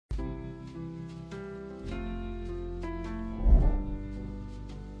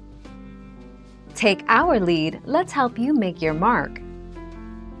Take our lead, let's help you make your mark.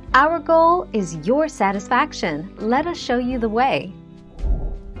 Our goal is your satisfaction. Let us show you the way.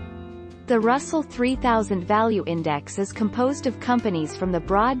 The Russell 3000 Value Index is composed of companies from the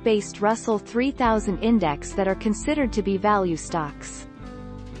broad-based Russell 3000 Index that are considered to be value stocks.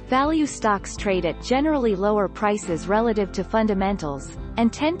 Value stocks trade at generally lower prices relative to fundamentals,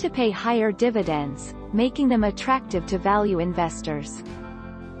 and tend to pay higher dividends, making them attractive to value investors.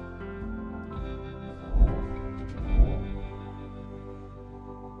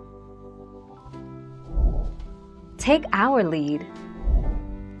 Take our lead.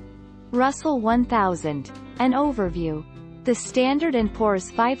 Russell 1000. An overview. The Standard & Poor's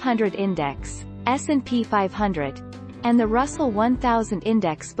 500 Index, S&P 500, and the Russell 1000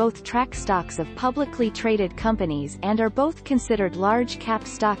 Index both track stocks of publicly traded companies and are both considered large-cap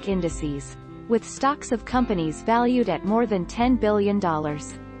stock indices, with stocks of companies valued at more than $10 billion.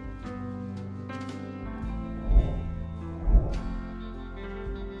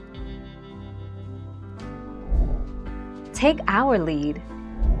 Take our lead.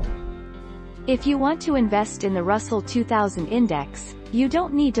 If you want to invest in the Russell 2000 Index, you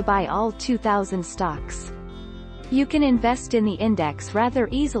don't need to buy all 2,000 stocks. You can invest in the index rather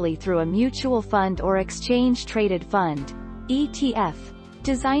easily through a mutual fund or exchange-traded fund, ETF,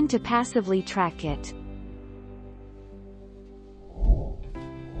 designed to passively track it.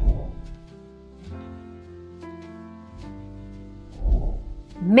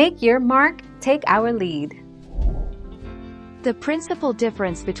 Make your mark, take our lead. The principal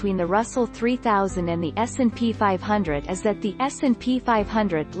difference between the Russell 3000 and the S&P 500 is that the S&P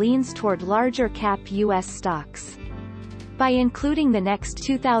 500 leans toward larger-cap U.S. stocks. By including the next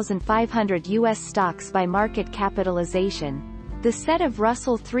 2,500 U.S. stocks by market capitalization, the set of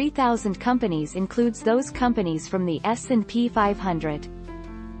Russell 3000 companies includes those companies from the S&P 500.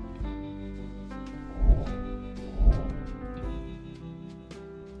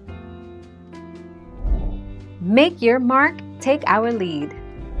 Make your mark, take our lead.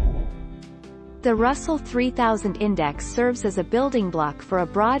 The Russell 3000 Index serves as a building block for a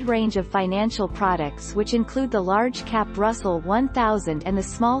broad range of financial products which include the large-cap Russell 1000 and the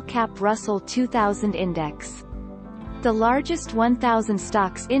small-cap Russell 2000 Index. The largest 1,000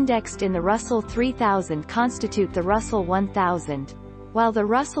 stocks indexed in the Russell 3000 constitute the Russell 1000, while the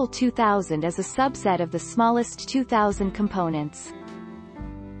Russell 2000 is a subset of the smallest 2,000 components.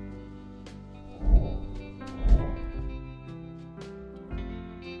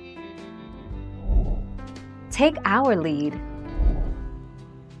 Take our lead.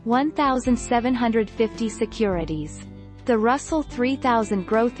 1,750 securities. The Russell 3000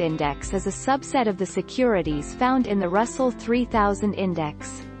 Growth Index is a subset of the securities found in the Russell 3000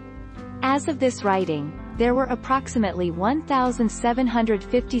 Index. As of this writing, there were approximately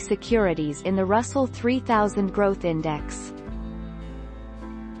 1,750 securities in the Russell 3000 Growth Index.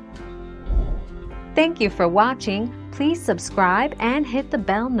 Thank you for watching. Please subscribe and hit the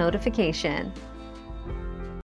bell notification.